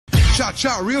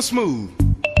Cha-cha real smooth.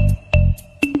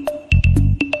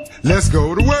 Let's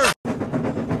go to work.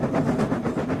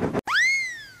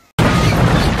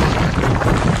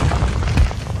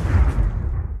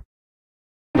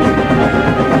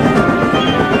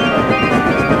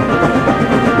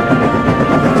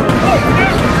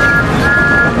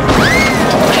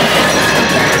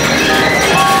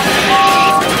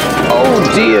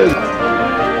 Oh dear.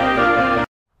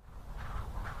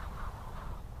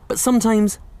 But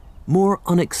sometimes, more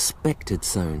unexpected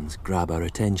sounds grab our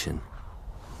attention.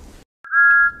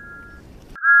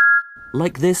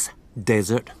 Like this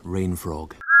desert rain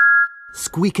frog.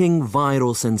 Squeaking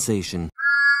viral sensation.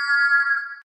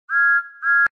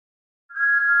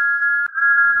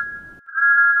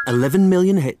 "11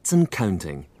 million hits and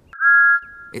counting."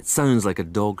 It sounds like a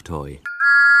dog toy.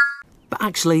 But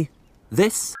actually,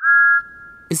 this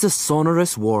is the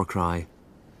sonorous war cry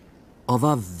of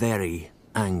a very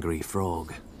angry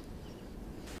frog.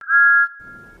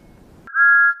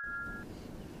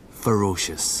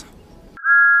 Ferocious.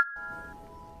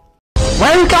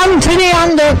 Welcome to the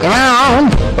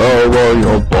underground. How are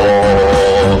your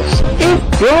balls?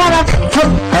 If you wanna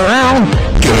fuck around,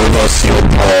 give us your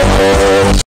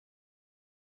balls.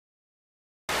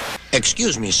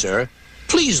 Excuse me, sir.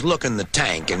 Please look in the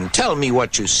tank and tell me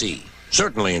what you see.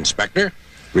 Certainly, Inspector,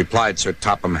 replied Sir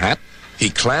Topham Hatt. He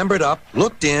clambered up,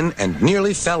 looked in, and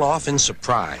nearly fell off in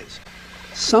surprise.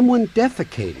 Someone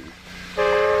defecating.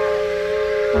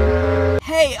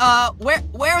 Hey,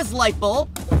 where's Lightbulb?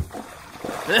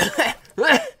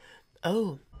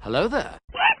 Oh, hello there.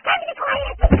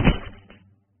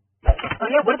 Oh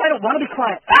yeah, what if I don't want to be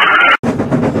quiet?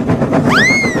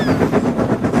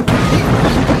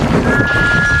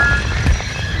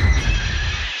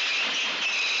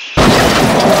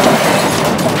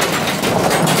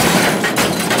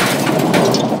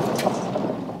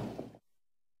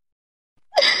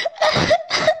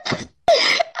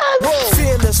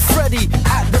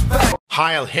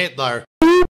 Heil Hitler.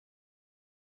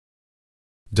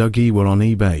 Dougie, we're on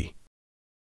eBay.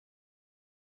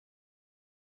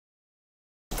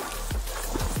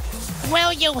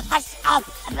 Will you hush up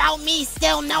about me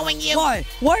still knowing you? Why?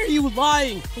 Why are you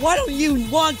lying? Why don't you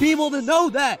want people to know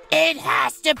that? It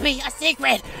has to be a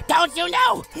secret. Don't you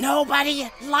know? Nobody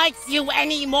likes you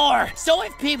anymore. So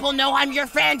if people know I'm your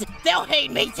friend, they'll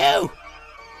hate me too.